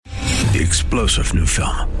The explosive new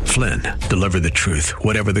film, Flynn, Deliver the Truth,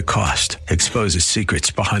 Whatever the Cost, exposes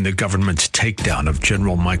secrets behind the government's takedown of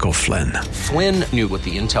General Michael Flynn. Flynn knew what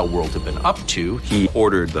the intel world had been up to. He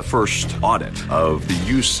ordered the first audit of the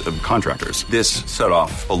use of contractors. This set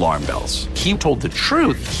off alarm bells. He told the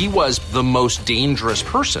truth. He was the most dangerous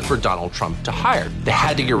person for Donald Trump to hire. They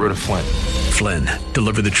had to get rid of Flynn. Flynn,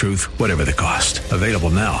 Deliver the Truth, Whatever the Cost. Available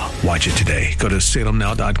now. Watch it today. Go to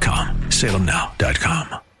salemnow.com.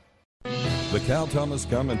 salemnow.com. The Cal Thomas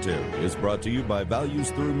Commentary is brought to you by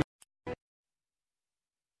Values Through.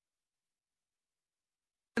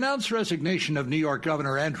 Announced resignation of New York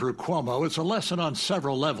Governor Andrew Cuomo is a lesson on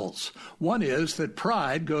several levels. One is that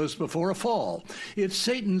pride goes before a fall. It's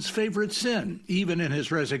Satan's favorite sin. Even in his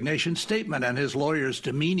resignation statement and his lawyer's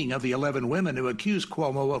demeaning of the 11 women who accused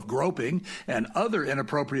Cuomo of groping and other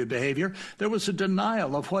inappropriate behavior, there was a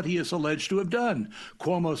denial of what he is alleged to have done.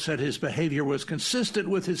 Cuomo said his behavior was consistent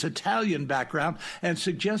with his Italian background and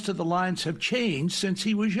suggested the lines have changed since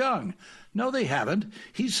he was young. No, they haven't.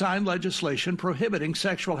 He signed legislation prohibiting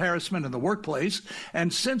sexual harassment in the workplace,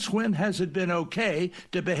 and since when has it been okay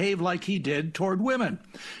to behave like he did toward women?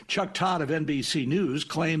 Chuck Todd of NBC News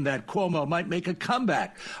claimed that Cuomo might make a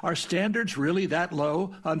comeback. Are standards really that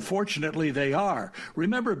low? Unfortunately, they are.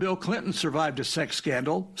 Remember, Bill Clinton survived a sex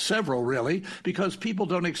scandal, several really, because people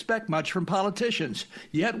don't expect much from politicians.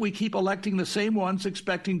 Yet we keep electing the same ones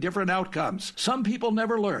expecting different outcomes. Some people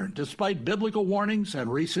never learn, despite biblical warnings and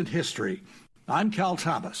recent history. I'm Cal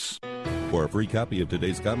Thomas. For a free copy of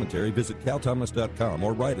today's commentary, visit calthomas.com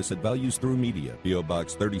or write us at Values Through Media, P.O.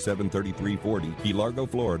 Box 373340, Key Largo,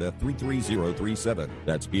 Florida 33037.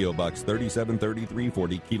 That's P.O. Box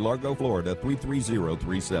 373340, Key Largo, Florida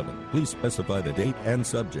 33037. Please specify the date and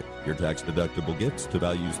subject. Your tax-deductible gifts to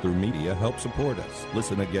Values Through Media help support us.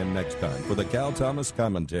 Listen again next time for the Cal Thomas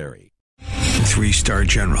Commentary. Three-star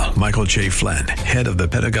General Michael J. Flynn, head of the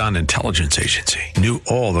Pentagon Intelligence Agency, knew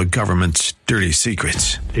all the government's dirty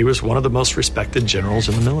secrets. He was one of the most respected generals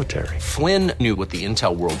in the military. Flynn knew what the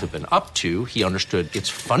intel world had been up to. He understood its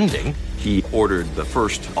funding. He ordered the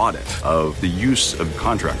first audit of the use of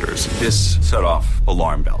contractors. This set off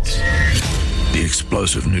alarm bells. The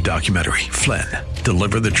explosive new documentary, Flynn,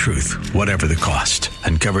 Deliver the Truth, Whatever the Cost,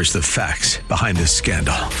 uncovers the facts behind this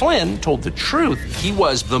scandal. Flynn told the truth. He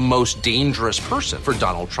was the most dangerous person for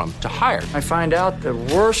Donald Trump to hire. I find out the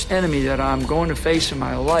worst enemy that I'm going to face in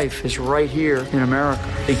my life is right here in America.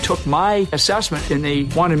 They took my assessment and they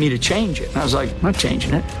wanted me to change it. And I was like, I'm not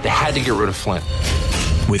changing it. They had to get rid of Flynn.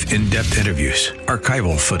 With in-depth interviews,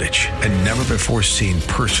 archival footage, and never-before-seen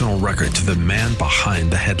personal records of the man behind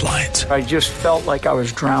the headlines. I just felt like I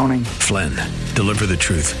was drowning. Flynn, Deliver the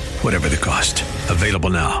Truth, Whatever the Cost.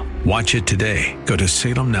 Available now. Watch it today. Go to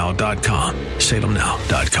salemnow.com.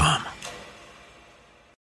 salemnow.com.